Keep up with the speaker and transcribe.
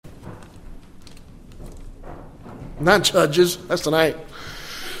Not Judges. That's tonight.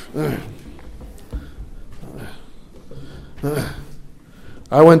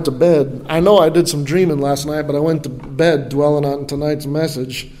 I went to bed. I know I did some dreaming last night, but I went to bed dwelling on tonight's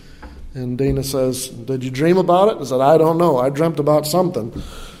message. And Dana says, "Did you dream about it?" I said, "I don't know. I dreamt about something."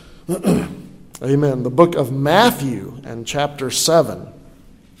 Amen. The book of Matthew and chapter 7.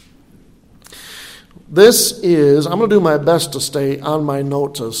 This is, I'm going to do my best to stay on my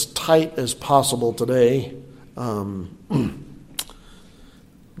notes as tight as possible today.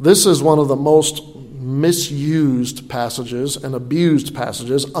 This is one of the most misused passages and abused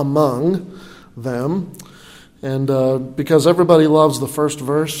passages among them. And because everybody loves the first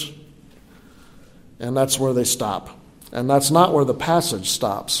verse, and that's where they stop. And that's not where the passage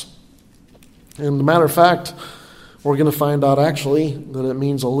stops. And as a matter of fact, we're going to find out actually that it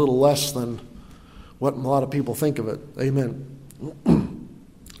means a little less than what a lot of people think of it. Amen.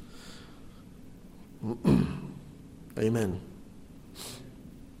 Amen.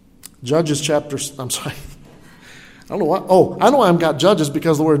 Judges chapter, I'm sorry. I don't know why. Oh, I know I've got Judges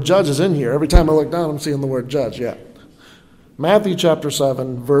because the word judge is in here. Every time I look down, I'm seeing the word judge. Yeah. Matthew chapter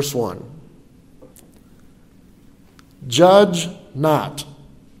 7, verse 1. Judge not.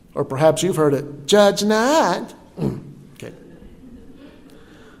 Or perhaps you've heard it, judge not. Okay.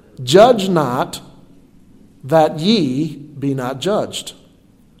 Judge not, that ye be not judged.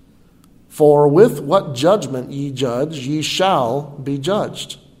 For with what judgment ye judge, ye shall be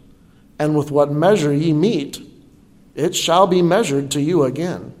judged. And with what measure ye mete, it shall be measured to you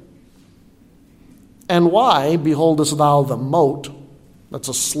again. And why beholdest thou the mote, that's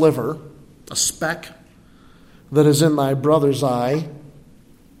a sliver, a speck, that is in thy brother's eye,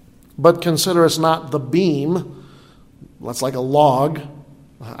 but considerest not the beam, that's like a log.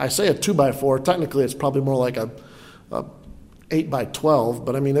 I say a 2x4. Technically, it's probably more like a 8x12.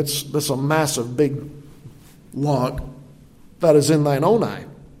 But I mean, it's a massive, big log that is in thine own eye.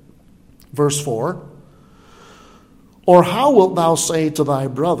 Verse 4. Or how wilt thou say to thy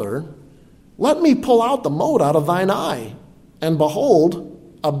brother, let me pull out the mote out of thine eye, and behold,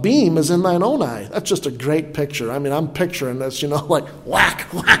 a beam is in thine own eye. That's just a great picture. I mean, I'm picturing this, like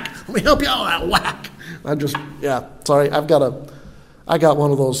whack, whack. Let me help you out, whack. I got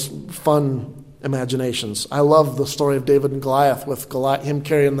one of those fun imaginations. I love the story of David and Goliath with him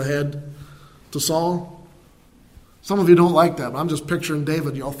carrying the head to Saul. Some of you don't like that, but I'm just picturing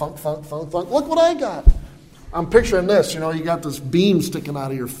David, thunk, thunk, thunk, thunk. Look what I got. I'm picturing this, you got this beam sticking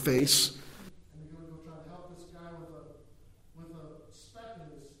out of your face. And you're going to go try to help this guy with a speck in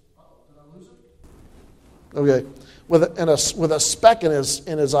his... did I lose it? Okay. With a speck in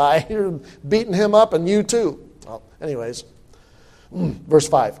his eye, you're beating him up, and you too. Well, anyways, verse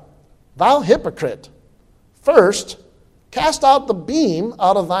 5. Thou hypocrite, first cast out the beam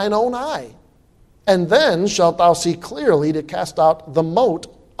out of thine own eye, and then shalt thou see clearly to cast out the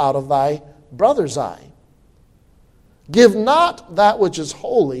mote out of thy brother's eye. Give not that which is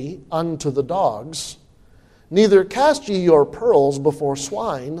holy unto the dogs, neither cast ye your pearls before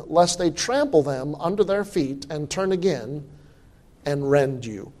swine, lest they trample them under their feet and turn again and rend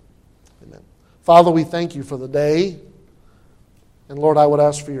you. Amen. Father, we thank you for the day. And Lord, I would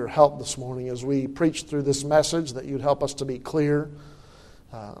ask for your help this morning as we preach through this message, that you'd help us to be clear,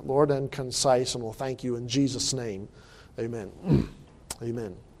 Lord, and concise. And we'll thank you in Jesus' name. Amen.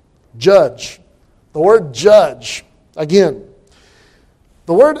 Amen. Judge. The word judge. Again,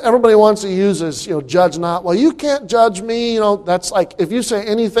 the word everybody wants to use is, judge not. Well, you can't judge me. That's like, if you say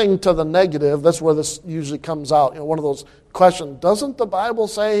anything to the negative, that's where this usually comes out. One of those questions. Doesn't the Bible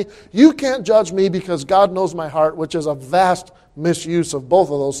say, you can't judge me because God knows my heart, which is a vast misuse of both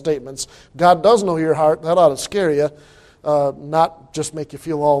of those statements. God does know your heart. That ought to scare you, not just make you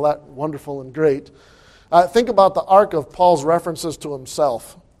feel all that wonderful and great. Think about the arc of Paul's references to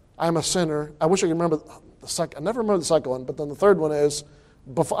himself. I'm a sinner. I wish I could remember the second. I never remember the second one, but then the third one is,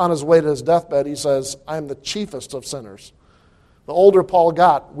 on his way to his deathbed, he says, I am the chiefest of sinners. The older Paul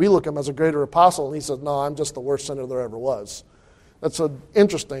got, we look at him as a greater apostle, and he says, no, I'm just the worst sinner there ever was. That's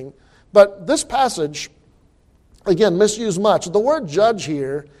interesting. But this passage, again, misused much. The word judge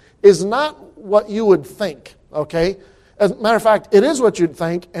here is not what you would think, okay? As a matter of fact, it is what you'd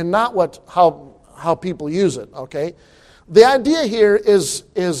think and not how people use it, okay? The idea here is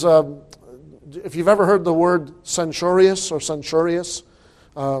if you've ever heard the word censorious or censorious,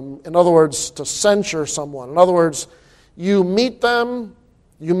 in other words, to censure someone. In other words, you meet them,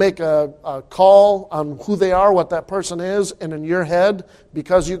 you make a call on who they are, what that person is, and in your head,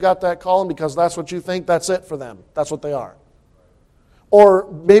 because you got that call and because that's what you think, that's it for them. That's what they are.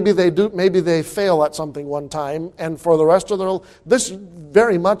 Or maybe they fail at something one time, and for the rest of their life, this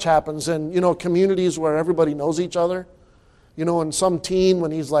very much happens in, communities where everybody knows each other. And some teen,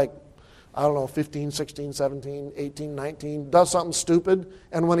 when he's like, 15, 16, 17, 18, 19, does something stupid,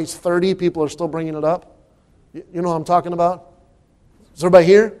 and when he's 30, people are still bringing it up. You know what I'm talking about? Is everybody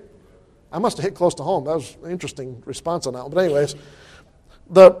here? I must have hit close to home. That was an interesting response on that one. But anyways,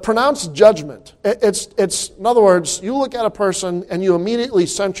 the pronounced judgment, it's in other words, you look at a person and you immediately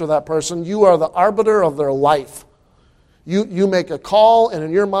censure that person. You are the arbiter of their life. You make a call, and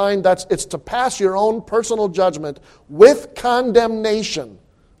in your mind, it's to pass your own personal judgment with condemnation.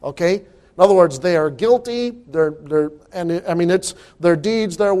 Okay? In other words, they are guilty. It's their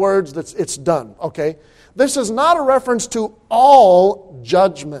deeds, their words. It's done. Okay? This is not a reference to all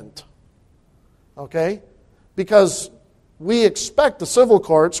judgment. Okay? Because we expect the civil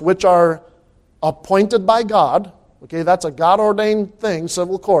courts, which are appointed by God, okay, that's a God-ordained thing,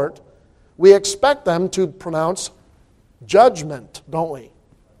 civil court, we expect them to pronounce judgment, don't we?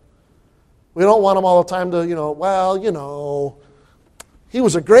 We don't want them all the time to, he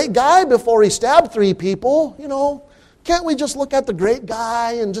was a great guy before he stabbed 3 people, can't we just look at the great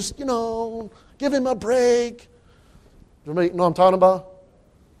guy and just, give him a break? Everybody know what I'm talking about?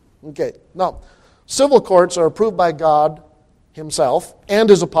 Okay, now, civil courts are approved by God Himself and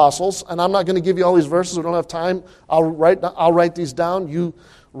His apostles, and I'm not going to give you all these verses. We don't have time. I'll write these down.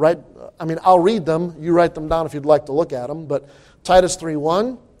 I'll read them. You write them down if you'd like to look at them. But Titus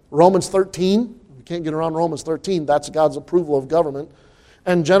 3:1, Romans 13. You can't get around Romans 13. That's God's approval of government.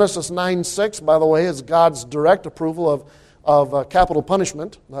 And Genesis 9:6, by the way, is God's direct approval of capital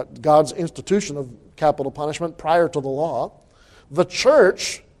punishment, not God's institution of capital punishment prior to the law. The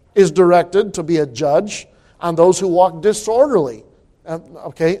church is directed to be a judge on those who walk disorderly,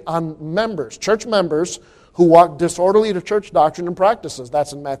 on members, church members who walk disorderly to church doctrine and practices.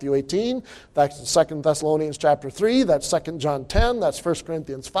 That's in Matthew 18, that's in 2 Thessalonians chapter 3, that's 2 John 10, that's 1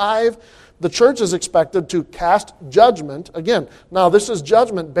 Corinthians 5. The church is expected to cast judgment. Again, now this is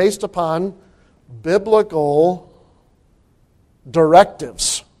judgment based upon biblical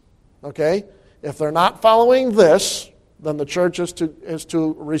directives. Okay? If they're not following this, then the church is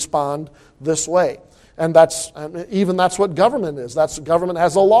to respond this way. And that's what government is. Government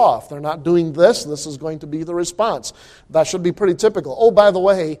has a law. If they're not doing this is going to be the response. That should be pretty typical. Oh, by the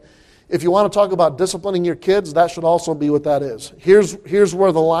way, if you want to talk about disciplining your kids, that should also be what that is. Here's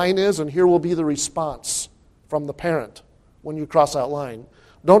where the line is, and here will be the response from the parent when you cross that line.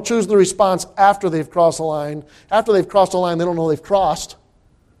 Don't choose the response after they've crossed the line. After they've crossed the line, they don't know they've crossed.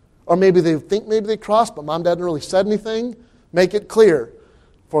 Or maybe they think they crossed, but mom, dad didn't really said anything. Make it clear.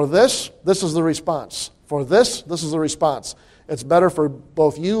 For this is the response. For this is the response. It's better for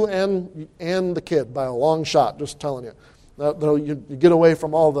both you and the kid by a long shot, just telling you. You get away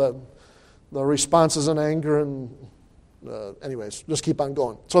from all the responses in anger and anyways, just keep on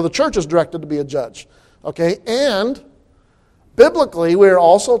going. So the church is directed to be a judge. Okay, and biblically we are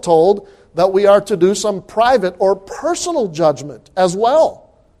also told that we are to do some private or personal judgment as well.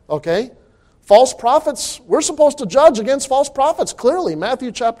 Okay? False prophets, we're supposed to judge against false prophets, clearly.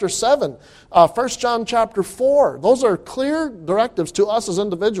 Matthew chapter 7, 1 John chapter 4. Those are clear directives to us as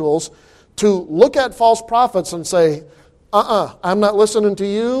individuals to look at false prophets and say, I'm not listening to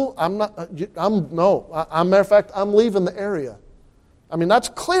you. Matter of fact, I'm leaving the area. I mean, that's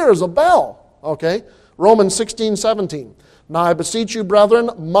clear as a bell. Okay? Romans 16:17. Now I beseech you, brethren,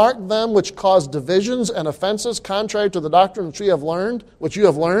 mark them which cause divisions and offenses contrary to the doctrine which you have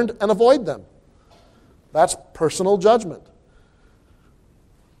learned, and avoid them. That's personal judgment.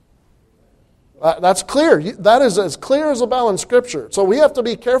 That's clear. That is as clear as a bell in Scripture. So we have to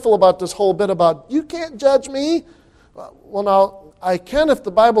be careful about this whole bit about, you can't judge me. Well, now, I can if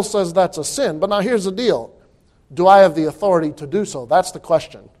the Bible says that's a sin. But now here's the deal. Do I have the authority to do so? That's the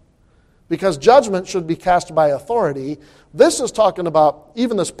question. Because judgment should be cast by authority. This is talking about,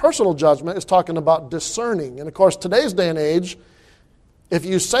 even this personal judgment is talking about discerning. And of course, today's day and age, if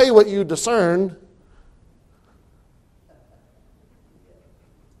you say what you discern,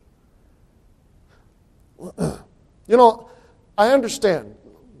 I understand.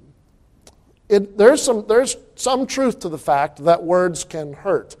 There's some truth to the fact that words can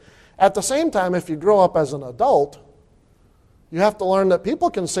hurt. At the same time, if you grow up as an adult, you have to learn that people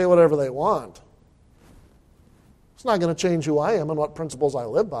can say whatever they want. It's not going to change who I am and what principles I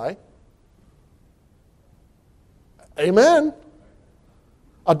live by. Amen.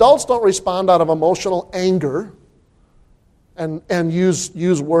 Adults don't respond out of emotional anger and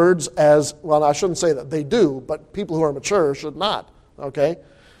use words as, well, I shouldn't say that. They do, but people who are mature should not. Okay?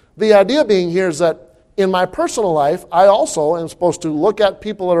 The idea being here is that in my personal life, I also am supposed to look at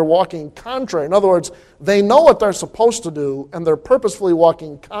people that are walking contrary. In other words, they know what they're supposed to do, and they're purposefully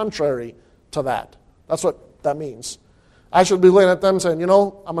walking contrary to that. That's what that means. I should be looking at them saying, I'm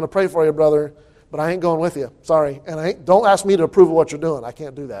going to pray for you, brother, but I ain't going with you. Sorry. And don't ask me to approve of what you're doing. I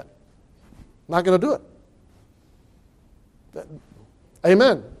can't do that. I'm not going to do it.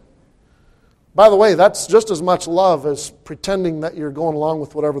 Amen. By the way, that's just as much love as pretending that you're going along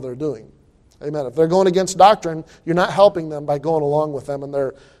with whatever they're doing. Amen. If they're going against doctrine, you're not helping them by going along with them in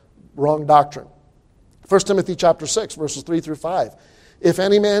their wrong doctrine. 1 Timothy chapter 6, verses 3 through 5. If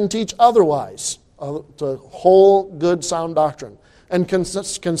any man teach otherwise, to whole, good, sound doctrine, and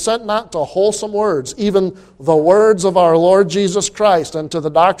consent not to wholesome words, even the words of our Lord Jesus Christ, and to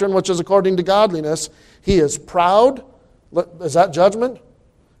the doctrine which is according to godliness, he is proud. Is that judgment?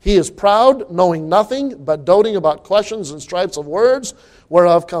 He is proud, knowing nothing, but doting about questions and strifes of words,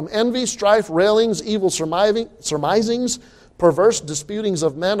 whereof come envy, strife, railings, evil surmisings, perverse disputings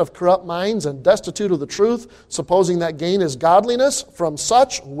of men of corrupt minds, and destitute of the truth, supposing that gain is godliness. From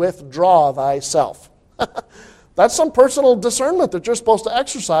such withdraw thyself. That's some personal discernment that you're supposed to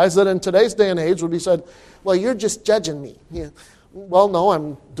exercise that in today's day and age would be said, well, you're just judging me. Yeah. Well, no,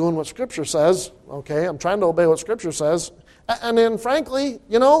 I'm doing what Scripture says. Okay, I'm trying to obey what Scripture says. And then, frankly,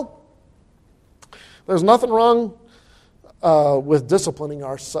 there's nothing wrong with disciplining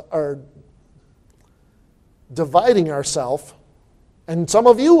or dividing ourselves. And some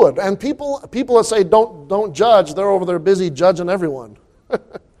of you would. And people that say don't judge, they're over there busy judging everyone.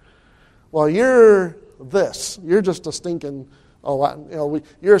 Well, you're this. You're just a stinking,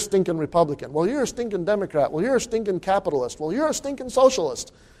 you're a stinking Republican. Well, you're a stinking Democrat. Well, you're a stinking capitalist. Well, you're a stinking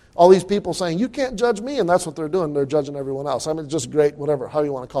socialist. All these people saying, you can't judge me, and that's what they're doing. They're judging everyone else. I mean, it's just great, whatever, how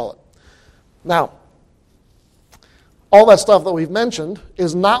you want to call it. Now, all that stuff that we've mentioned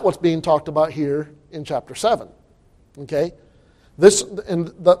is not what's being talked about here in chapter 7. Okay?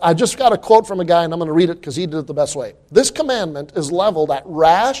 I just got a quote from a guy, and I'm going to read it because he did it the best way. This commandment is leveled at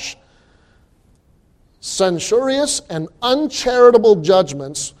rash, censorious, and uncharitable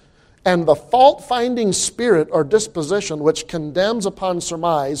judgments, and the fault-finding spirit or disposition which condemns upon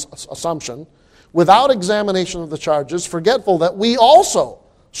surmise, assumption, without examination of the charges, forgetful that we also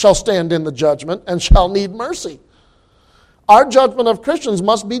shall stand in the judgment and shall need mercy. Our judgment of Christians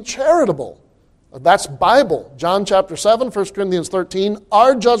must be charitable. That's Bible. John chapter 7, 1 Corinthians 13.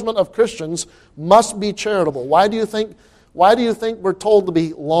 Our judgment of Christians must be charitable. Why do you think we're told to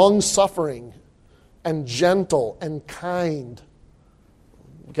be long-suffering and gentle and kind?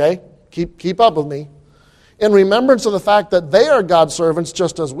 Okay? Keep up with me. In remembrance of the fact that they are God's servants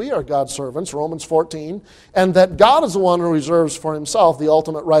just as we are God's servants, Romans 14, and that God is the one who reserves for himself the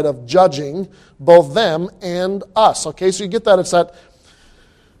ultimate right of judging both them and us. Okay, so you get that. It's that.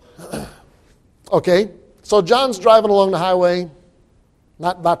 Okay, so John's driving along the highway.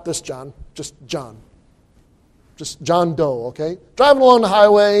 Not this John, just John. Just John Doe, okay? Driving along the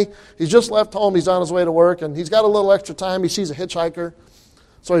highway. He's just left home. He's on his way to work, and he's got a little extra time. He sees a hitchhiker.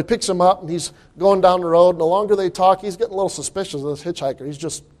 So he picks him up, and he's going down the road. And the longer they talk, he's getting a little suspicious of this hitchhiker. He's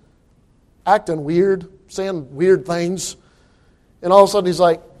just acting weird, saying weird things. And all of a sudden, he's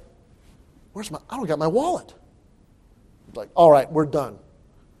like, I don't got my wallet. He's like, all right, we're done.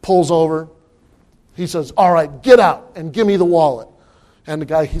 Pulls over. He says, all right, get out and give me the wallet. And the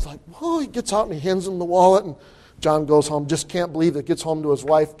guy, he's like, oh, he gets out and he hands him the wallet. And John goes home, just can't believe it, gets home to his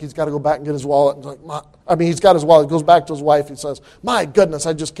wife. He's got to go back and get his wallet. And he's got his wallet. He goes back to his wife. He says, my goodness,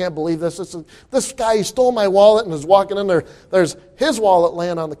 I just can't believe this. This guy, he stole my wallet and is walking in there. There's his wallet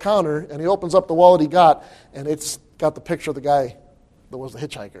laying on the counter, and he opens up the wallet he got, and it's got the picture of the guy that was the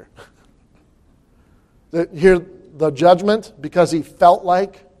hitchhiker. Here, the judgment, because he felt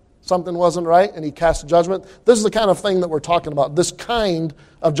like something wasn't right, and he cast judgment. This is the kind of thing that we're talking about, this kind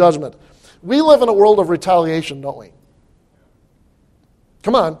of judgment. We live in a world of retaliation, don't we?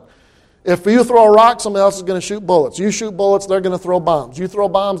 Come on. If you throw a rock, somebody else is going to shoot bullets. You shoot bullets, they're going to throw bombs. You throw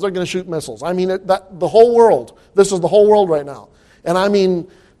bombs, they're going to shoot missiles. I mean, the whole world. This is the whole world right now. And I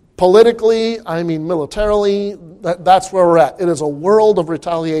mean politically, I mean militarily, that's where we're at. It is a world of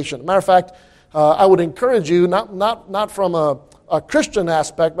retaliation. Matter of fact, I would encourage you, not from a Christian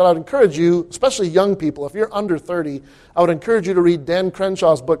aspect, but I would encourage you, especially young people, if you're under 30, I would encourage you to read Dan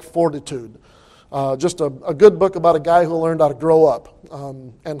Crenshaw's book, Fortitude. Just a good book about a guy who learned how to grow up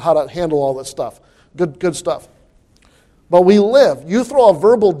and how to handle all this stuff. Good stuff. But we live. You throw a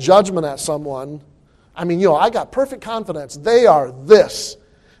verbal judgment at someone, I got perfect confidence. They are this.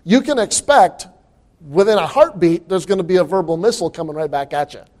 You can expect within a heartbeat there's going to be a verbal missile coming right back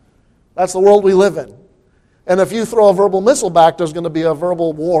at you. That's the world we live in. And if you throw a verbal missile back, there's going to be a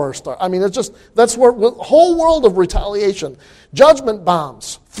verbal war start. I mean, it's just, that's where the whole world of retaliation. Judgment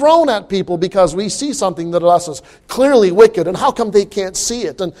bombs thrown at people because we see something that us is clearly wicked, and how come they can't see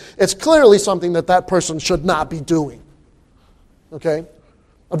it? And it's clearly something that that person should not be doing. Okay?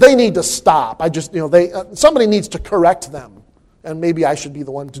 They need to stop. Somebody needs to correct them, and maybe I should be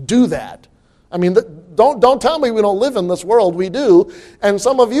the one to do that. I mean, don't tell me we don't live in this world. We do. And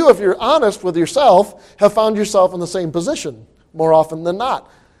some of you, if you're honest with yourself, have found yourself in the same position more often than not.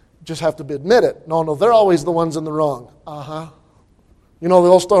 Just have to admit it. No, they're always the ones in the wrong. You know the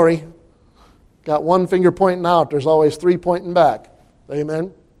old story. Got one finger pointing out. There's always three pointing back.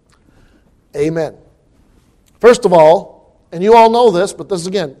 Amen? Amen. First of all, and you all know this, but this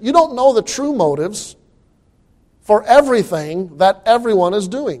again, you don't know the true motives for everything that everyone is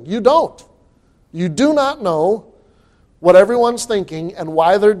doing. You don't. You do not know what everyone's thinking and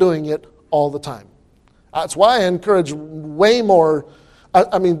why they're doing it all the time. That's why I encourage way more.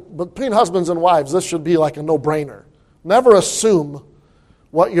 Between husbands and wives, this should be like a no-brainer. Never assume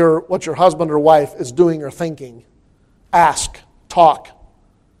what your husband or wife is doing or thinking. Ask, talk,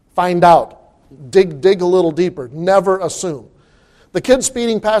 find out, dig a little deeper. Never assume. The kid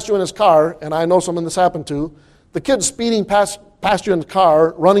speeding past you in his car, and I know someone this happened to, the kid speeding past you in the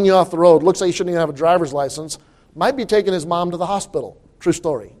car, running you off the road, looks like he shouldn't even have a driver's license, might be taking his mom to the hospital. True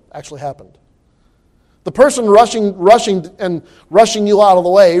story. Actually happened. The person rushing you out of the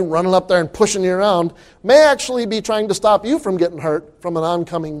way, running up there and pushing you around, may actually be trying to stop you from getting hurt from an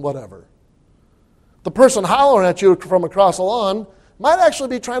oncoming whatever. The person hollering at you from across the lawn might actually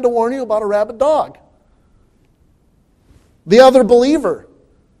be trying to warn you about a rabid dog. The other believer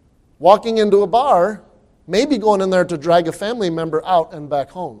walking into a bar maybe going in there to drag a family member out and back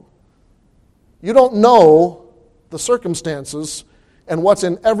home. You don't know the circumstances and what's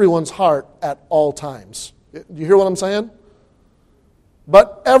in everyone's heart at all times. You hear what I'm saying?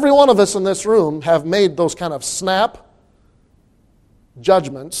 But every one of us in this room have made those kind of snap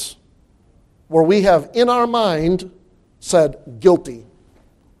judgments where we have in our mind said guilty,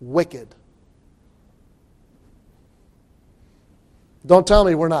 wicked. Don't tell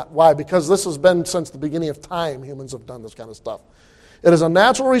me we're not. Why? Because this has been since the beginning of time humans have done this kind of stuff. It is a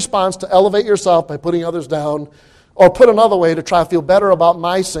natural response to elevate yourself by putting others down, or put another way, to try to feel better about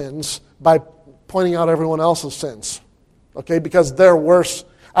my sins by pointing out everyone else's sins. Okay? Because they're worse.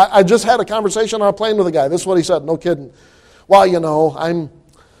 I just had a conversation on a plane with a guy. This is what he said. No kidding. Well, I'm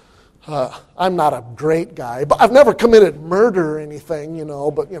not a great guy, but I've never committed murder or anything,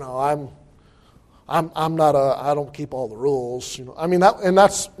 but I'm not I don't keep all the rules, I mean,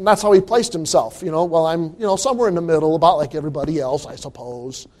 that's how he placed himself, well, I'm, somewhere in the middle, about like everybody else, I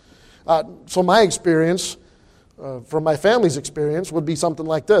suppose. So my experience, from my family's experience, would be something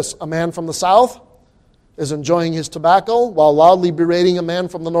like this. A man from the south is enjoying his tobacco while loudly berating a man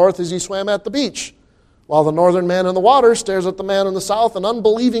from the north as he swam at the beach, while the northern man in the water stares at the man in the south in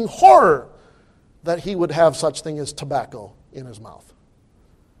unbelieving horror that he would have such thing as tobacco in his mouth.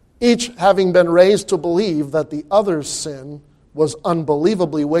 Each having been raised to believe that the other's sin was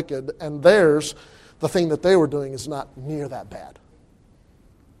unbelievably wicked, and theirs, the thing that they were doing, is not near that bad.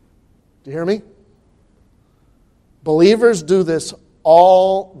 Do you hear me? Believers do this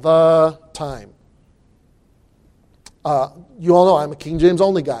all the time. You all know I'm a King James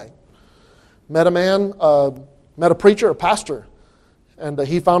only guy. Met a preacher, a pastor, and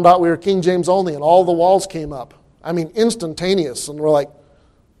he found out we were King James only, and all the walls came up. I mean, instantaneous, and we're like,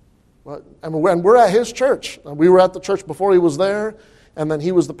 and we're at his church. We were at the church before he was there, and then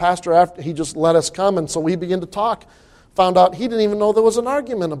he was the pastor after. He just let us come, and so we began to talk. Found out he didn't even know there was an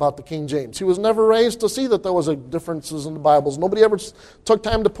argument about the King James. He was never raised to see that there was differences in the Bibles. Nobody ever took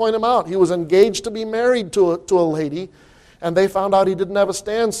time to point him out. He was engaged to be married to a lady, and they found out he didn't have a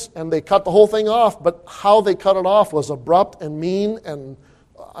stance, and they cut the whole thing off. But how they cut it off was abrupt and mean, and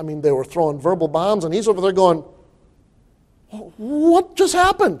I mean, they were throwing verbal bombs, and he's over there going, what just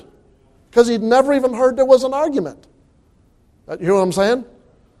happened? Because he'd never even heard there was an argument. You hear what I'm saying?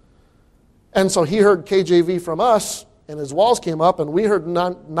 And so he heard KJV from us, and his walls came up, and we heard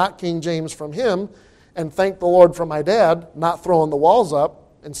not King James from him, and thank the Lord for my dad not throwing the walls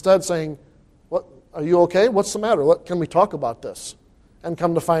up, instead saying, "What? Are you okay? What's the matter? What can we talk about this?" And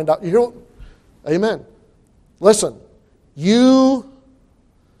come to find out, you hear? Amen. Listen, we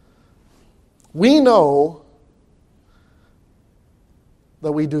know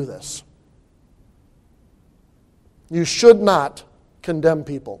that we do this. You should not condemn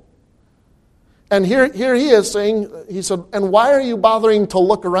people. And here he is saying, he said, and why are you bothering to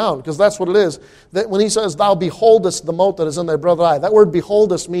look around? Because that's what it is. That when he says, thou beholdest the mote that is in thy brother's eye, that word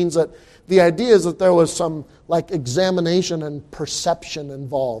beholdest means that the idea is that there was some like examination and perception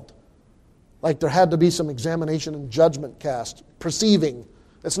involved. Like there had to be some examination and judgment cast, perceiving.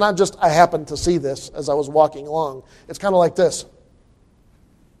 It's not just, I happened to see this as I was walking along. It's kind of like this.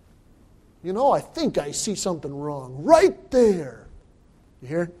 You know, I think I see something wrong right there. You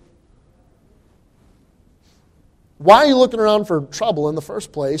hear? Why are you looking around for trouble in the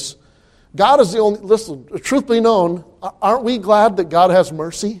first place? God is the only, listen, truth be known, aren't we glad that God has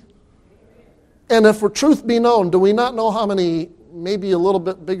mercy? And if for truth be known, do we not know how many, maybe a little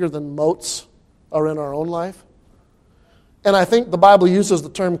bit bigger than motes, are in our own life? And I think the Bible uses the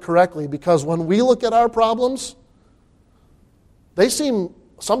term correctly, because when we look at our problems, they seem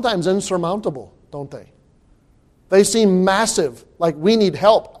sometimes insurmountable, don't they? They seem massive, like we need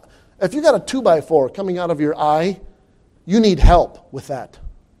help. If you got a 2x4 coming out of your eye, you need help with that.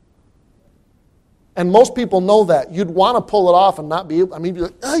 And most people know that. You'd want to pull it off and not be able, be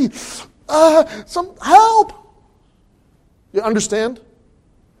like, hey, some help. You understand?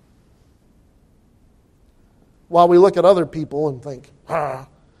 While we look at other people and think,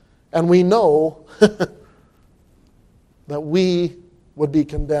 and we know that we would be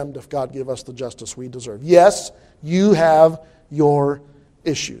condemned if God gave us the justice we deserve. Yes, you have your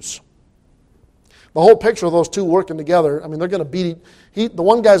issues. The whole picture of those two working together, they're going to beat, the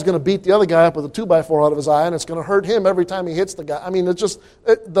one guy's going to beat the other guy up with a 2x4 out of his eye, and it's going to hurt him every time he hits the guy.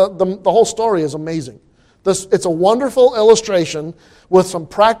 The whole story is amazing. It's a wonderful illustration with some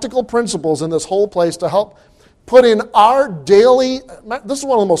practical principles in this whole place to help put in our daily, this is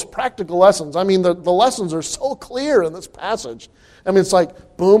one of the most practical lessons. The lessons are so clear in this passage. It's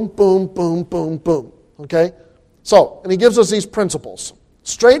like boom, boom, boom, boom, boom. Okay? So, and he gives us these principles.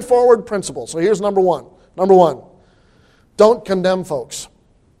 Straightforward principles. So here's number one. Number one, don't condemn folks.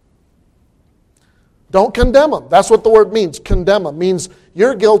 Don't condemn them. That's what the word means. Condemn them means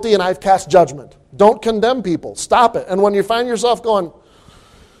you're guilty and I've cast judgment. Don't condemn people. Stop it. And when you find yourself going,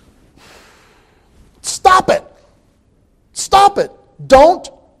 stop it. Stop it. Don't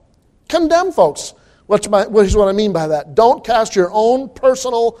condemn folks. Which is what I mean by that. Don't cast your own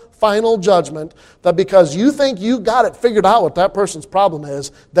personal final judgment that because you think you got it figured out what that person's problem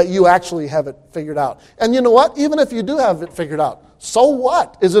is, that you actually have it figured out. And you know what? Even if you do have it figured out, so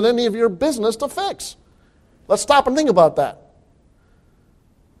what? Is it any of your business to fix? Let's stop and think about that.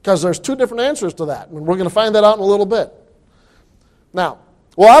 Because there's two different answers to that. And we're going to find that out in a little bit. Now,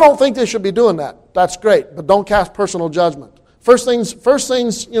 I don't think they should be doing that. That's great. But don't cast personal judgment. First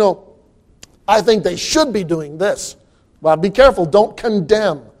things, I think they should be doing this. But be careful, don't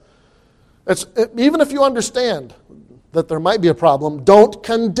condemn. Even if you understand that there might be a problem, don't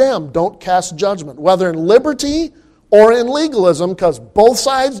condemn, don't cast judgment. Whether in liberty or in legalism, because both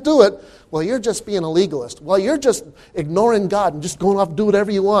sides do it. Well, you're just being a legalist. Well, you're just ignoring God and just going off and do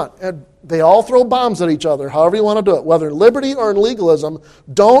whatever you want. And they all throw bombs at each other, however you want to do it. Whether in liberty or in legalism,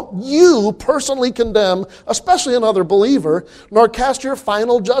 don't you personally condemn, especially another believer, nor cast your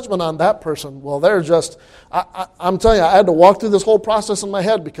final judgment on that person. Well, they're just, I'm telling you, I had to walk through this whole process in my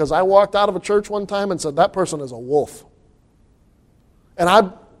head because I walked out of a church one time and said, that person is a wolf.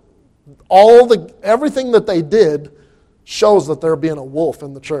 And everything that they did shows that they're being a wolf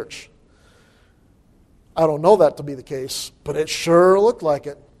in the church. I don't know that to be the case, but it sure looked like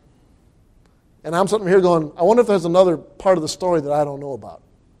it. And I'm sitting here going, I wonder if there's another part of the story that I don't know about.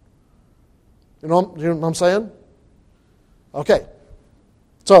 You know what I'm saying? Okay.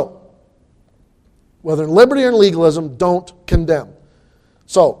 So, whether in liberty or in legalism, don't condemn.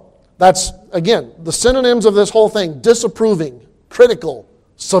 So, that's, again, the synonyms of this whole thing: disapproving, critical,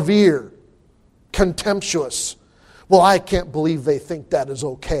 severe, contemptuous. Well, I can't believe they think that is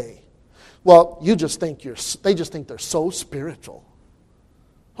okay. Well, they just think they're so spiritual.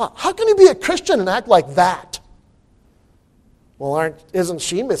 How can you be a Christian and act like that? Well, isn't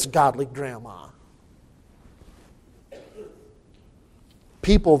she Miss Godly Grandma?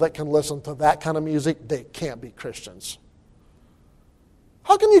 People that can listen to that kind of music, they can't be Christians.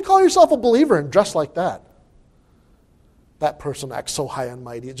 How can you call yourself a believer and dress like that? That person acts so high and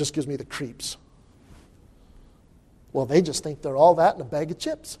mighty, it just gives me the creeps. Well, they just think they're all that in a bag of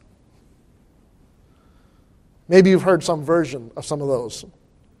chips. Maybe you've heard some version of some of those.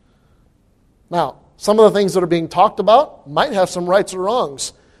 Now, some of the things that are being talked about might have some rights or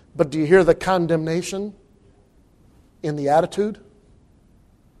wrongs, but do you hear the condemnation in the attitude?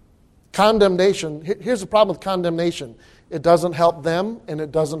 Condemnation, here's the problem with condemnation. It doesn't help them and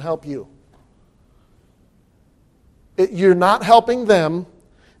it doesn't help you. You're not helping them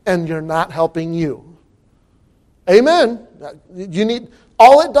and you're not helping you. Amen.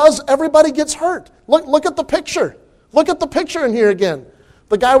 All it does, everybody gets hurt. Look at the picture. Look at the picture in here again.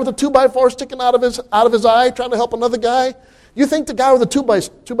 The guy with the 2x4 sticking out of his eye trying to help another guy. You think the guy with the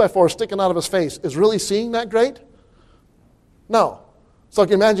 2x4 sticking out of his face is really seeing that great? No. So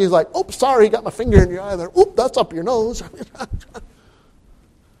can you imagine he's like, oops, sorry, got my finger in your eye there. Oop, that's up your nose.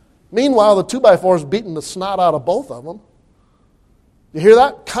 Meanwhile, the 2x4 is beating the snot out of both of them. You hear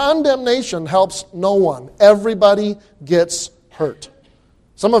that? Condemnation helps no one. Everybody gets hurt.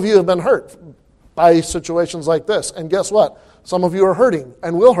 Some of you have been hurt by situations like this. And guess what? Some of you are hurting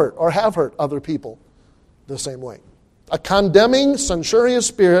and will hurt or have hurt other people the same way. A condemning, censorious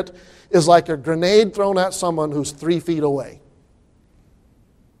spirit is like a grenade thrown at someone who's 3 feet away.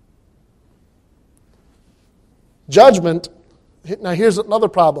 Judgment, now here's another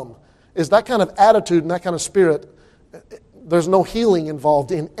problem, is that kind of attitude and that kind of spirit, there's no healing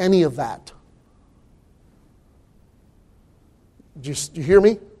involved in any of that. Do you hear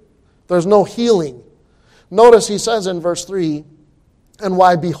me? There's no healing. Notice he says in verse 3, and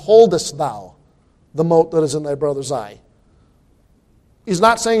why beholdest thou the mote that is in thy brother's eye? He's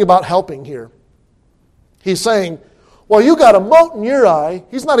not saying about helping here. He's saying, well, you got a mote in your eye.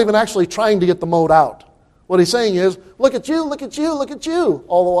 He's not even actually trying to get the mote out. What he's saying is, look at you, look at you, look at you,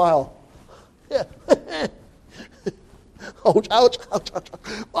 all the while. Yeah. Ouch, ouch, ouch, ouch.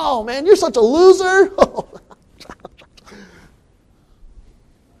 Oh, man, you're such a loser.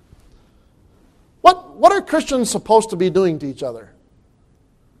 What are Christians supposed to be doing to each other?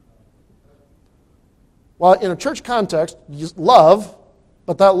 Well, in a church context, love,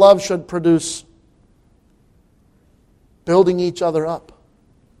 but that love should produce building each other up.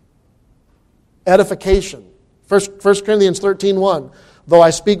 Edification. 1 Corinthians 13:1. Though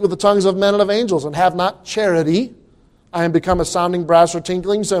I speak with the tongues of men and of angels and have not charity, I am become a sounding brass or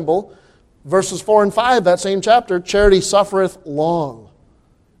tinkling cymbal. Verses 4 and 5, that same chapter, charity suffereth long,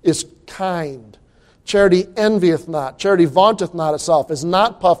 is kind. Charity envieth not. Charity vaunteth not itself, is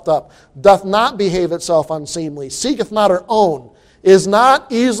not puffed up, doth not behave itself unseemly, seeketh not her own, is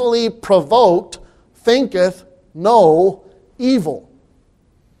not easily provoked, thinketh no evil.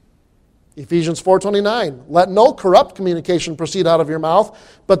 Ephesians 4:29, let no corrupt communication proceed out of your mouth,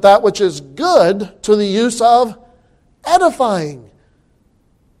 but that which is good to the use of edifying,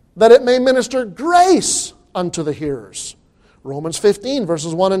 that it may minister grace unto the hearers. Romans 15,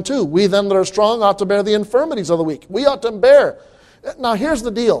 verses 1 and 2, we then that are strong ought to bear the infirmities of the weak. We ought to bear. Now here's the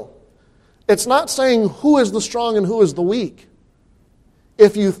deal. It's not saying who is the strong and who is the weak.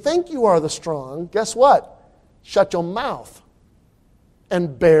 If you think you are the strong, guess what? Shut your mouth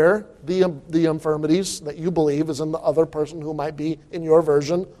and bear the infirmities that you believe is in the other person who might be, in your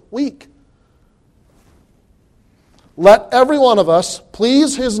version, weak. Let every one of us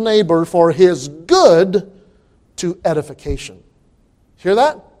please his neighbor for his good to edification. Hear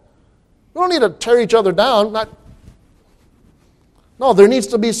that? We don't need to tear each other down. No, there needs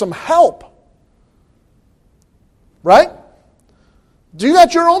to be some help. Right? You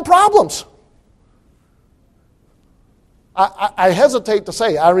got your own problems. I hesitate to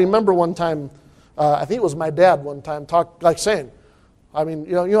say. I remember one time, I think it was my dad one time, saying, I mean,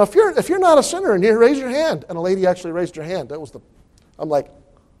 you know, if you're not a sinner in here, raise your hand. And a lady actually raised her hand. I'm like,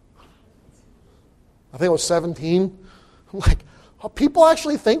 I think it was 17. I'm like, oh, people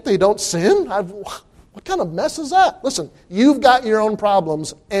actually think they don't sin? What kind of mess is that? Listen, you've got your own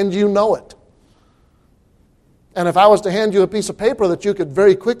problems and you know it. And if I was to hand you a piece of paper that you could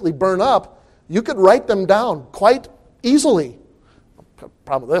very quickly burn up, you could write them down quite easily.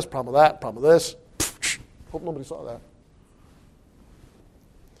 Problem with this, problem with that, problem with this. Hope nobody saw that.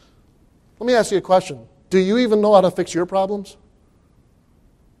 Let me ask you a question. Do you even know how to fix your problems?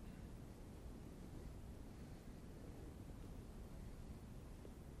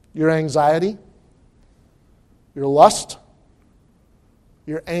 Your anxiety, your lust,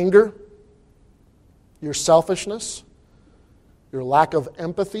 your anger, your selfishness, your lack of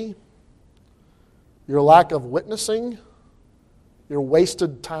empathy, your lack of witnessing, your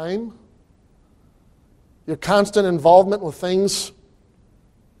wasted time, your constant involvement with things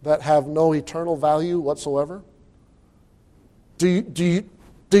that have no eternal value whatsoever? Do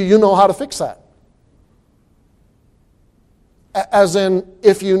you know how to fix that? As in,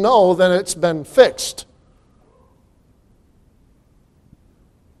 if you know, then it's been fixed.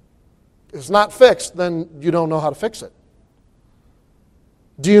 If it's not fixed, then you don't know how to fix it.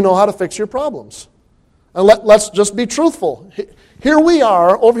 Do you know how to fix your problems? And let's just be truthful. Here we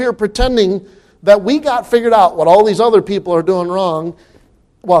are, over here pretending that we got figured out what all these other people are doing wrong.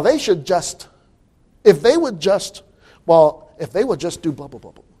 Well, they should just, if they would just do blah, blah,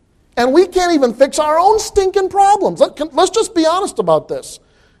 blah, blah. And we can't even fix our own stinking problems. Let's just be honest about this.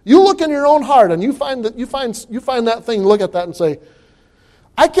 You look in your own heart and you find that thing, look at that and say,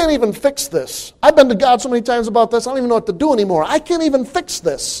 I can't even fix this. I've been to God so many times about this, I don't even know what to do anymore. I can't even fix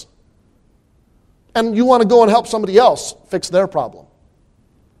this. And you want to go and help somebody else fix their problem.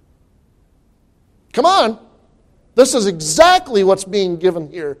 Come on. This is exactly what's being given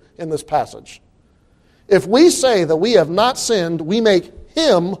here in this passage. If we say that we have not sinned, we make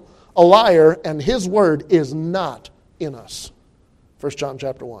him a liar, and his word is not in us. 1 John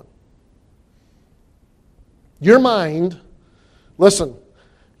chapter 1. Your mind, listen,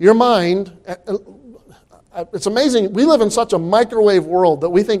 your mind, it's amazing. We live in such a microwave world that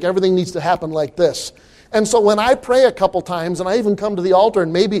we think everything needs to happen like this. And so when I pray a couple times, and I even come to the altar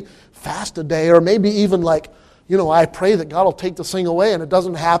and maybe fast a day, or maybe even I pray that God will take this thing away, and it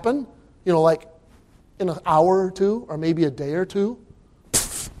doesn't happen, like in an hour or two, or maybe a day or two,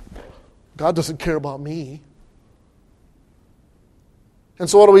 God doesn't care about me. And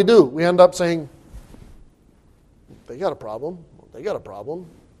so what do? We end up saying, they got a problem. They got a problem.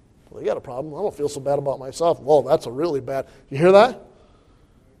 They got a problem. I don't feel so bad about myself. Whoa, that's a really bad. You hear that?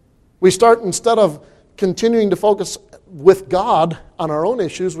 We start, instead of continuing to focus with God on our own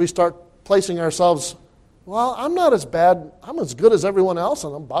issues, we start placing ourselves, well, I'm not as bad. I'm as good as everyone else,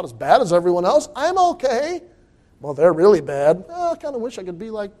 and I'm about as bad as everyone else. I'm okay. Well, they're really bad. I kind of wish I could be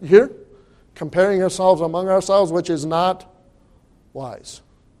like here. Comparing ourselves among ourselves, which is not wise.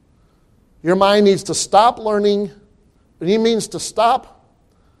 Your mind needs to stop learning. It means to stop.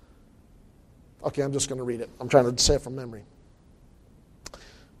 Okay, I'm just going to read it. I'm trying to say it from memory.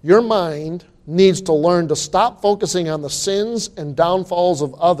 Your mind needs to learn to stop focusing on the sins and downfalls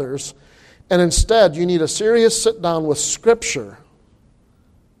of others, and instead you need a serious sit down with Scripture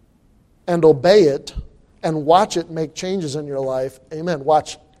and obey it and watch it make changes in your life. Amen.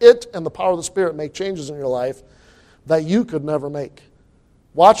 Watch it and the power of the Spirit make changes in your life that you could never make.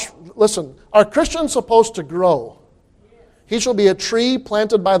 Listen, are Christians supposed to grow? He shall be a tree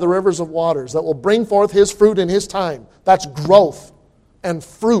planted by the rivers of waters that will bring forth his fruit in his time. That's growth and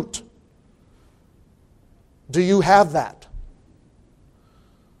fruit. Do you have that?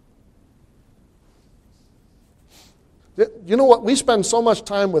 You know what? We spend so much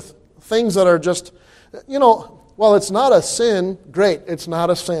time with things that are just, well, it's not a sin. Great, it's not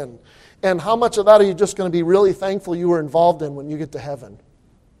a sin. And how much of that are you just going to be really thankful you were involved in when you get to heaven?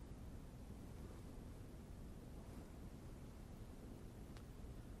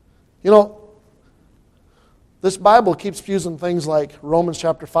 This Bible keeps fusing things like Romans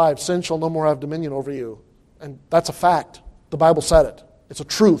chapter 5, sin shall no more have dominion over you. And that's a fact. The Bible said it. It's a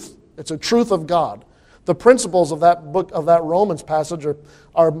truth. It's a truth of God. The principles of that book, of that Romans passage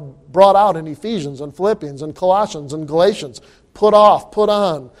are brought out in Ephesians and Philippians and Colossians and Galatians. Put off, put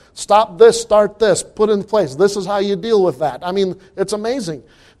on, stop this, start this, put in place. This is how you deal with that. I mean, it's amazing.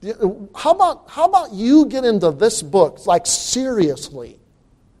 How about you get into this book, like seriously,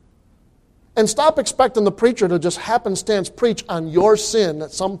 and stop expecting the preacher to just happenstance preach on your sin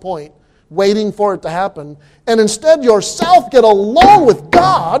at some point, waiting for it to happen, and instead yourself get alone with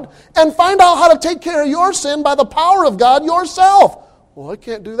God and find out how to take care of your sin by the power of God yourself. Well, I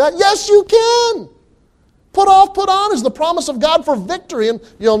can't do that. Yes, you can. Put off, put on is the promise of God for victory, and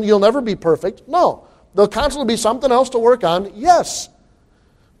you'll never be perfect. No. There'll constantly be something else to work on. Yes.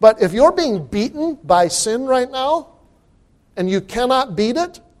 But if you're being beaten by sin right now, and you cannot beat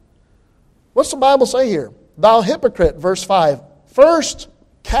it, what's the Bible say here? Thou hypocrite, verse 5. First,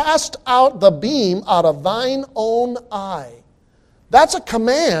 cast out the beam out of thine own eye. That's a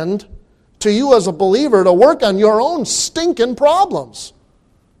command to you as a believer to work on your own stinking problems.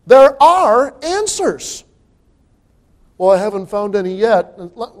 There are answers. Well, I haven't found any yet.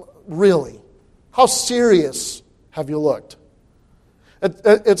 Really? How serious have you looked?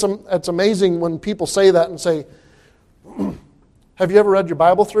 It's amazing when people say that and say, have you ever read your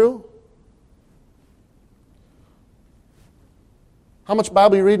Bible through? How much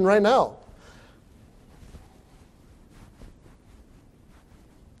Bible are you reading right now?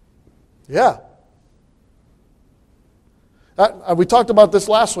 Yeah. We talked about this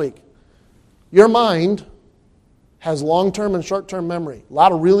last week. Your mind has long-term and short-term memory. A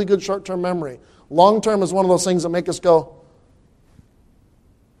lot of really good short-term memory. Long-term is one of those things that make us go,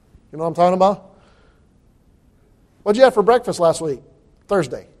 you know what I'm talking about? What'd you have for breakfast last week?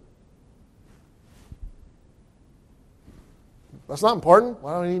 Thursday. That's not important.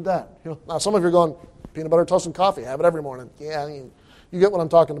 Why do I need that? Now some of you are going, peanut butter toast and coffee. Have it every morning. Yeah, you get what I'm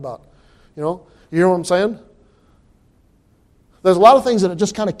talking about. You hear what I'm saying? There's a lot of things that it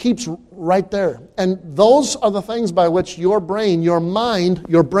just kind of keeps right there. And those are the things by which your brain, your mind,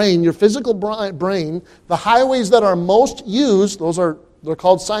 your brain, your physical brain, the highways that are most used, they're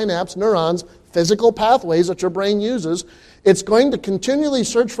called synapse, neurons, physical pathways that your brain uses. It's going to continually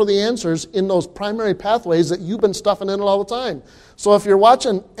search for the answers in those primary pathways that you've been stuffing in it all the time. So if you're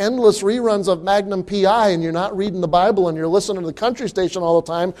watching endless reruns of Magnum P.I. and you're not reading the Bible and you're listening to the country station all the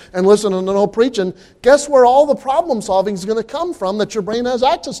time and listening to no preaching, guess where all the problem solving is going to come from that your brain has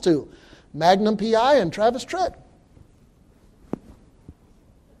access to? Magnum P.I. and Travis Tritt.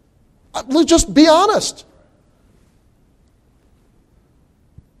 Let's just be honest.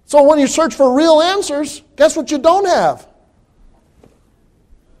 So when you search for real answers, guess what you don't have?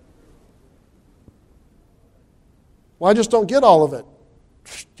 Well, I just don't get all of it.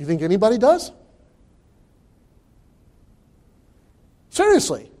 Do you think anybody does?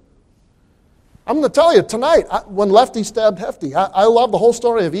 Seriously. I'm going to tell you, tonight, when Lefty stabbed Hefty, I love the whole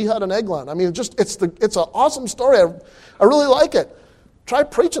story of Ehud and Eglon. I mean, it's an awesome story. I really like it. Try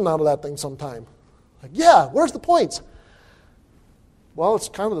preaching out of that thing sometime. Like, yeah, where's the points? Well, it's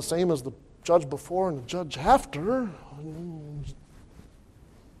kind of the same as the judge before and the judge after.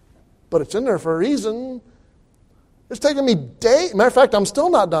 But it's in there for a reason. It's taken me days. Matter of fact, I'm still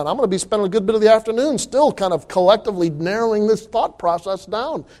not done. I'm going to be spending a good bit of the afternoon still kind of collectively narrowing this thought process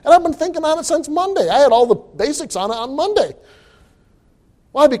down. And I've been thinking on it since Monday. I had all the basics on it on Monday.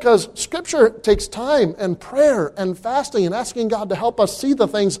 Why? Because Scripture takes time and prayer and fasting and asking God to help us see the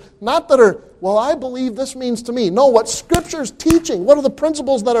things, not that are, well, I believe this means to me. No, what Scripture's teaching. What are the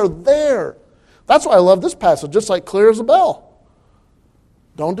principles that are there? That's why I love this passage, just like clear as a bell.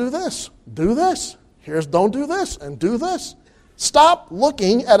 Don't do this. Do this. Here's don't do this and do this. Stop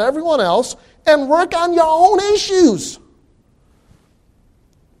looking at everyone else and work on your own issues.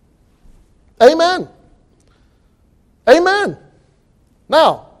 Amen. Amen.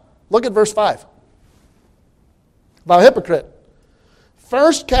 Now, look at verse 5. Thou hypocrite,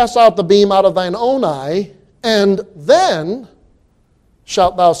 first cast out the beam out of thine own eye, and then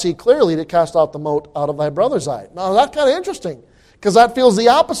shalt thou see clearly to cast out the mote out of thy brother's eye. Now, that's kind of interesting, because that feels the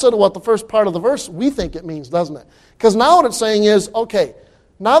opposite of what the first part of the verse we think it means, doesn't it? Because now what it's saying is, okay,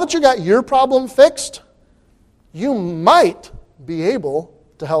 now that you got your problem fixed, you might be able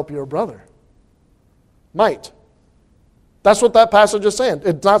to help your brother. Might. That's what that passage is saying.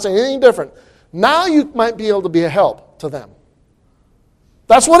 It's not saying anything different. Now you might be able to be a help to them.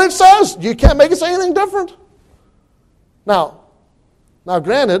 That's what it says. You can't make it say anything different. Now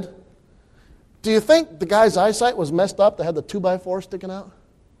granted, do you think the guy's eyesight was messed up that had the 2x4 sticking out?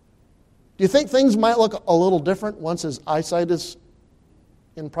 Do you think things might look a little different once his eyesight is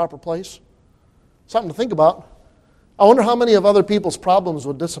in proper place? Something to think about. I wonder how many of other people's problems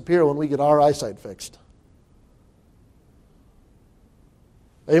would disappear when we get our eyesight fixed.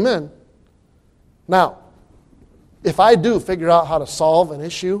 Amen. Now, if I do figure out how to solve an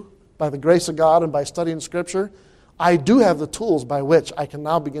issue by the grace of God and by studying Scripture, I do have the tools by which I can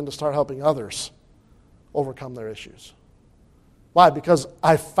now begin to start helping others overcome their issues. Why? Because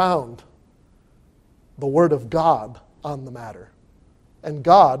I found the Word of God on the matter. And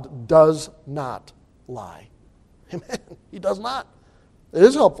God does not lie. Amen. He does not. It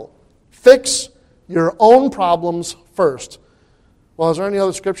is helpful. Fix your own problems first. Well, is there any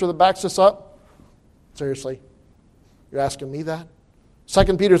other scripture that backs this up? Seriously? You're asking me that?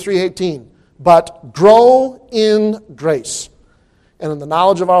 2 Peter 3:18. But grow in grace and in the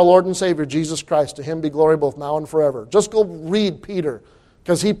knowledge of our Lord and Savior, Jesus Christ. To Him be glory both now and forever. Just go read Peter,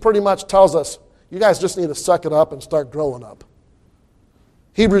 because he pretty much tells us, you guys just need to suck it up and start growing up.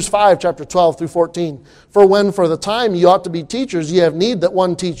 Hebrews 5, chapter 12 through 14. For when for the time ye ought to be teachers, ye have need that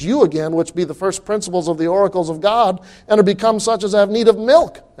one teach you again, which be the first principles of the oracles of God, and are become such as have need of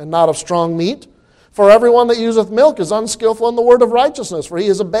milk, and not of strong meat. For everyone that useth milk is unskillful in the word of righteousness, for he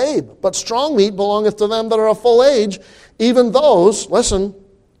is a babe. But strong meat belongeth to them that are of full age, even those, listen,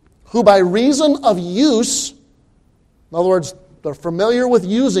 who by reason of use, in other words, they're familiar with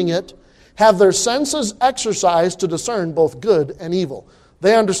using it, have their senses exercised to discern both good and evil.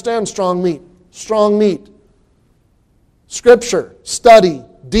 They understand strong meat. Strong meat. Scripture. Study.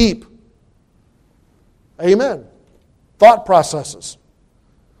 Deep. Amen. Thought processes.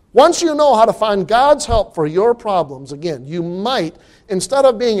 Once you know how to find God's help for your problems, again, you might, instead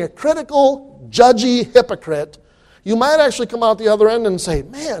of being a critical, judgy hypocrite, you might actually come out the other end and say,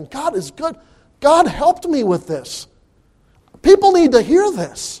 man, God is good. God helped me with this. People need to hear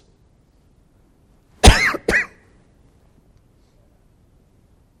this.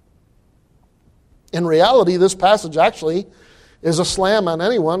 In reality, this passage actually is a slam on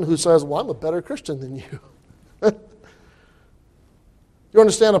anyone who says, well, I'm a better Christian than you. You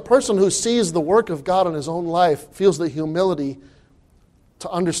understand, a person who sees the work of God in his own life feels the humility to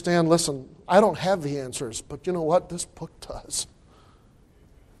understand, listen, I don't have the answers, but you know what? This book does.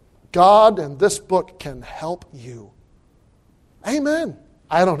 God and this book can help you. Amen.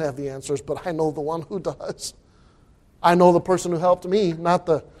 I don't have the answers, but I know the one who does. I know the person who helped me, not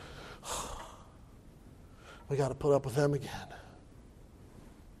the, we got to put up with them again.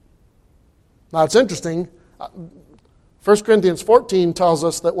 Now it's interesting. 1 Corinthians 14 tells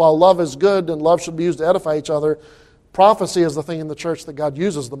us that while love is good and love should be used to edify each other, prophecy is the thing in the church that God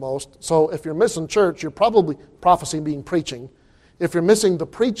uses the most. So if you're missing church, you're probably, prophecy being preaching. If you're missing the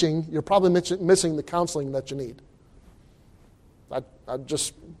preaching, you're probably missing the counseling that you need. I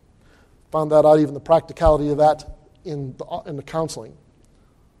just found that out, even the practicality of that in the counseling.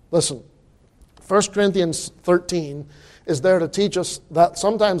 Listen, 1 Corinthians 13 is there to teach us that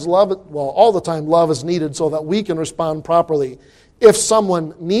sometimes love, well, all the time love is needed so that we can respond properly if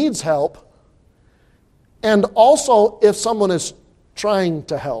someone needs help, and also if someone is trying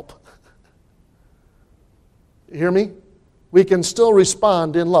to help. You hear me? We can still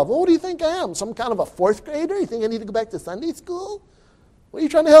respond in love. Well, what do you think I am? Some kind of a fourth grader? You think I need to go back to Sunday school? What are you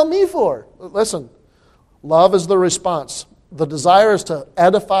trying to help me for? Listen, love is the response. The desire is to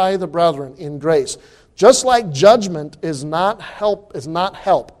edify the brethren in grace. Just like judgment is not help.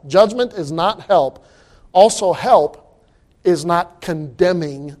 Judgment is not help. Also help is not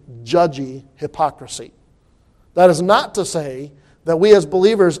condemning, judgy hypocrisy. That is not to say that we as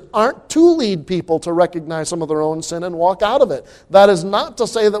believers aren't to lead people to recognize some of their own sin and walk out of it. That is not to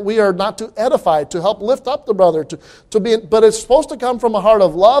say that we are not to edify, to help lift up the brother, but it's supposed to come from a heart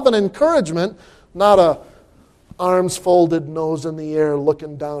of love and encouragement, not a arms folded, nose in the air,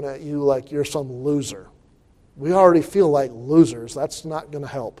 looking down at you like you're some loser. We already feel like losers. That's not going to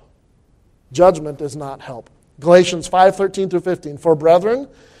help. Judgment does not help. Galatians 5:13-15. For brethren,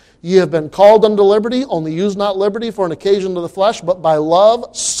 ye have been called unto liberty, only use not liberty for an occasion to the flesh, but by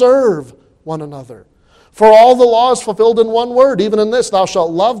love serve one another. For all the law is fulfilled in one word, even in this, thou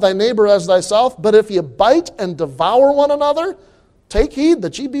shalt love thy neighbor as thyself. But if ye bite and devour one another, take heed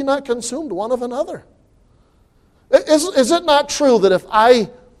that ye be not consumed one of another. Is it not true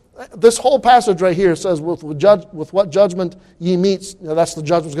that this whole passage right here says, with what judgment ye meet, that's the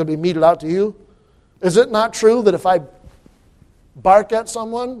judgment's going to be meted out to you? Is it not true that if I bark at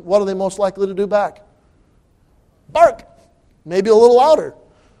someone, what are they most likely to do back? Bark. Maybe a little louder.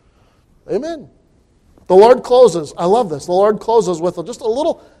 Amen. The Lord closes, I love this, the Lord closes with just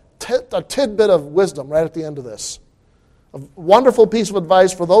a tidbit of wisdom right at the end of this. A wonderful piece of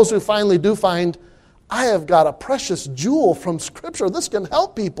advice for those who finally do find, I have got a precious jewel from Scripture. This can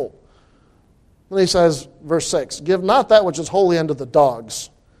help people. And he says, verse 6, give not that which is holy unto the dogs.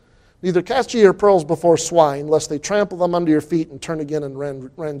 Neither cast ye your pearls before swine, lest they trample them under your feet and turn again and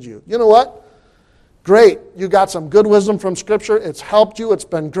rend you. You know what? Great. You got some good wisdom from Scripture. It's helped you. It's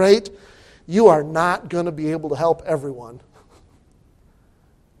been great. You are not going to be able to help everyone.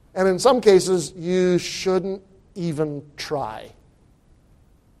 And in some cases, you shouldn't even try.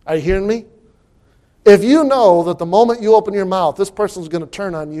 Are you hearing me? If you know that the moment you open your mouth, this person's going to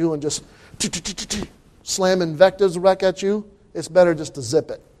turn on you and just slam invectives back at you, it's better just to zip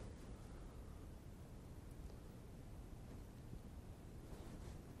it.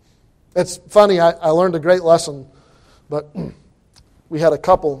 It's funny, I learned a great lesson, but we had a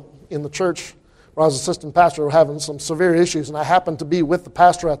couple in the church where I was assistant pastor who were having some severe issues, and I happened to be with the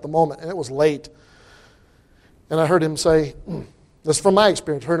pastor at the moment, and it was late. And I heard him say, this is from my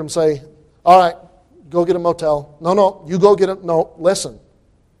experience, heard him say, all right, go get a motel. No, you go get a, no, listen.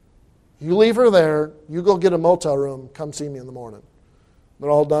 You leave her there, you go get a motel room, come see me in the morning. They're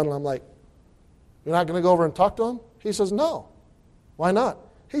all done, and I'm like, you're not going to go over and talk to him? He says, no. Why not?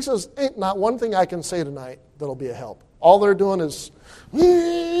 He says, ain't not one thing I can say tonight that'll be a help. All they're doing is,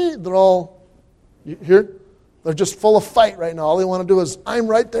 they're all, you hear? They're just full of fight right now. All they want to do is, I'm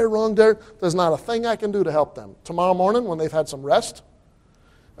right there, wrong there. There's not a thing I can do to help them. Tomorrow morning, when they've had some rest,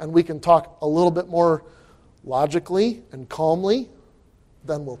 and we can talk a little bit more logically and calmly,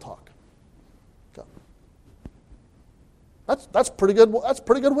 then we'll talk. Okay. That's pretty good. That's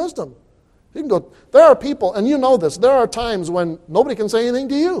pretty good wisdom. You can go. There are people, and you know this. There are times when nobody can say anything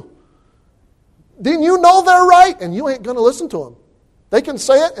to you. Then you know they're right, and you ain't going to listen to them. They can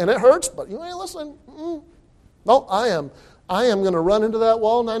say it, and it hurts, but you ain't listening. No, I am. I am going to run into that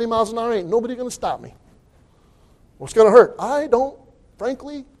wall 90 miles an hour. Ain't nobody going to stop me. What's going to hurt? I don't,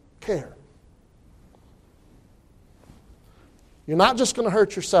 frankly, care. You're not just going to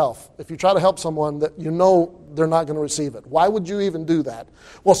hurt yourself if you try to help someone that you know they're not going to receive it. Why would you even do that?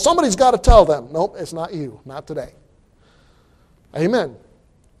 Well, somebody's got to tell them. Nope, it's not you. Not today. Amen.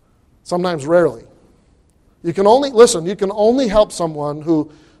 Sometimes rarely. You can only help someone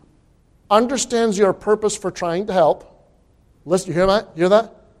who understands your purpose for trying to help. Listen, you hear that? Hear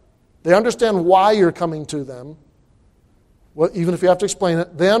that? They understand why you're coming to them. Well, even if you have to explain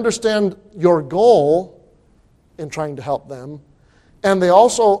it, they understand your goal in trying to help them. And they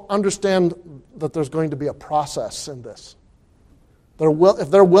also understand that there's going to be a process in this. If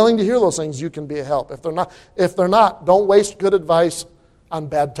they're willing to hear those things, you can be a help. If they're not, don't waste good advice on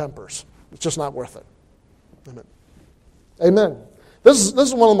bad tempers. It's just not worth it. Amen. Amen. This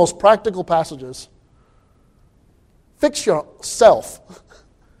is one of the most practical passages. Fix yourself.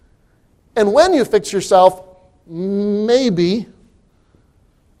 And when you fix yourself, maybe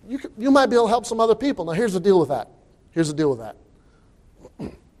you might be able to help some other people. Now here's the deal with that.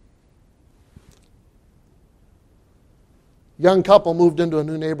 Young couple moved into a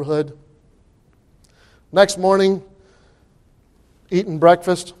new neighborhood. Next morning, eating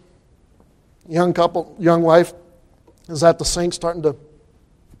breakfast. Young wife is at the sink starting to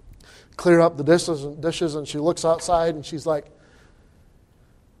clear up the dishes, and she looks outside and she's like,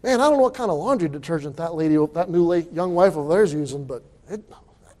 man, I don't know what kind of laundry detergent that new young wife over there is using, but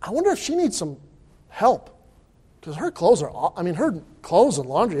I wonder if she needs some help. Because her clothes and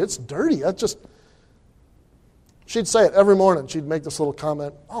laundry, it's dirty. She'd say it every morning. She'd make this little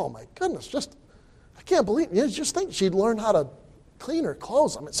comment, oh my goodness, I can't believe it. Just think she'd learn how to clean her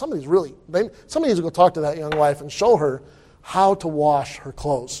clothes. I mean, somebody needs to go talk to that young wife and show her how to wash her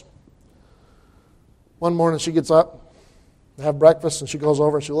clothes. One morning she gets up, they have breakfast, and she goes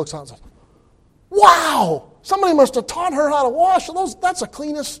over and she looks out and says, wow, somebody must have taught her how to wash. That's the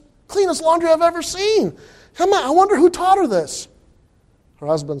cleanest laundry I've ever seen. Come on, I wonder who taught her this. Her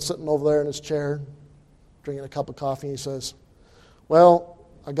husband's sitting over there in his chair, drinking a cup of coffee, and he says, well,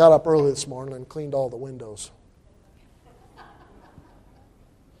 I got up early this morning and cleaned all the windows.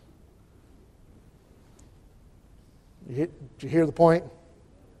 Did you hear the point?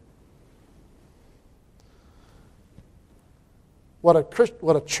 What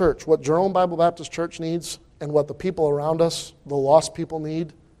a church, what Jerome Bible Baptist Church needs, and what the people around us, the lost people,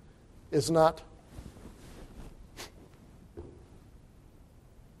 need, is not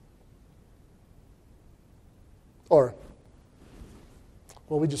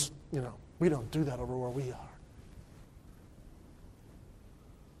we don't do that over where we are.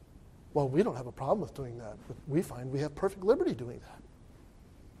 Well, we don't have a problem with doing that, but we find we have perfect liberty doing that.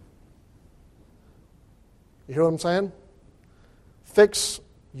 You hear what I'm saying? Fix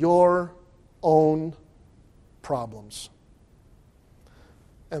your own problems.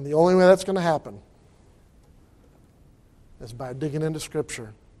 And the only way that's going to happen is by digging into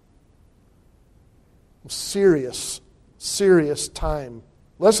Scripture. Serious time.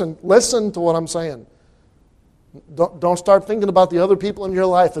 Listen to what I'm saying. Don't start thinking about the other people in your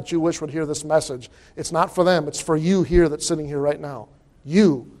life that you wish would hear this message. It's not for them. It's for you here that's sitting here right now.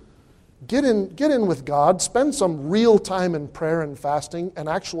 You. Get in with God. Spend some real time in prayer and fasting and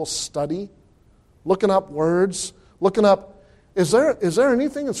actual study. Looking up words. Looking up, is there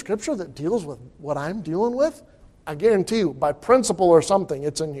anything in Scripture that deals with what I'm dealing with? I guarantee you, by principle or something,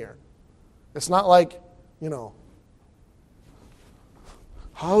 it's in here. It's not like,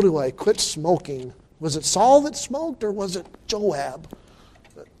 how do I quit smoking? Was it Saul that smoked or was it Joab?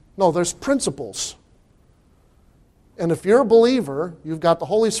 No, there's principles. And if you're a believer, you've got the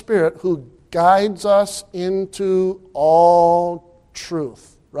Holy Spirit who guides us into all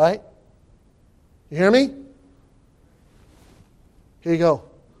truth, right? You hear me? Here you go.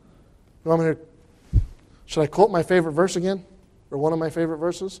 You want me to, should I quote my favorite verse again? Or one of my favorite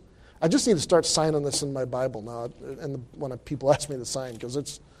verses? I just need to start signing this in my Bible now, and when people ask me to sign, because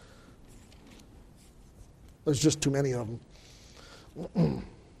there's just too many of them.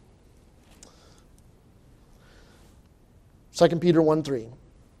 2 Peter 1:3.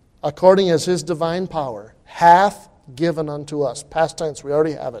 According as his divine power hath given unto us. Past tense, we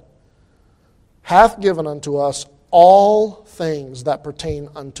already have it. Hath given unto us all things that pertain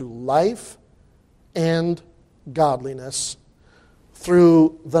unto life and godliness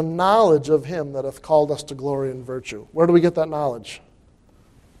through the knowledge of him that hath called us to glory and virtue. Where do we get that knowledge?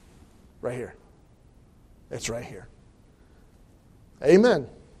 Right here. It's right here. Amen.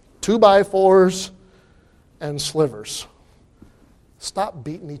 2x4s and slivers. Stop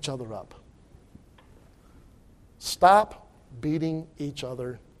beating each other up. Stop beating each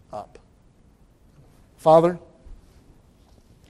other up. Father,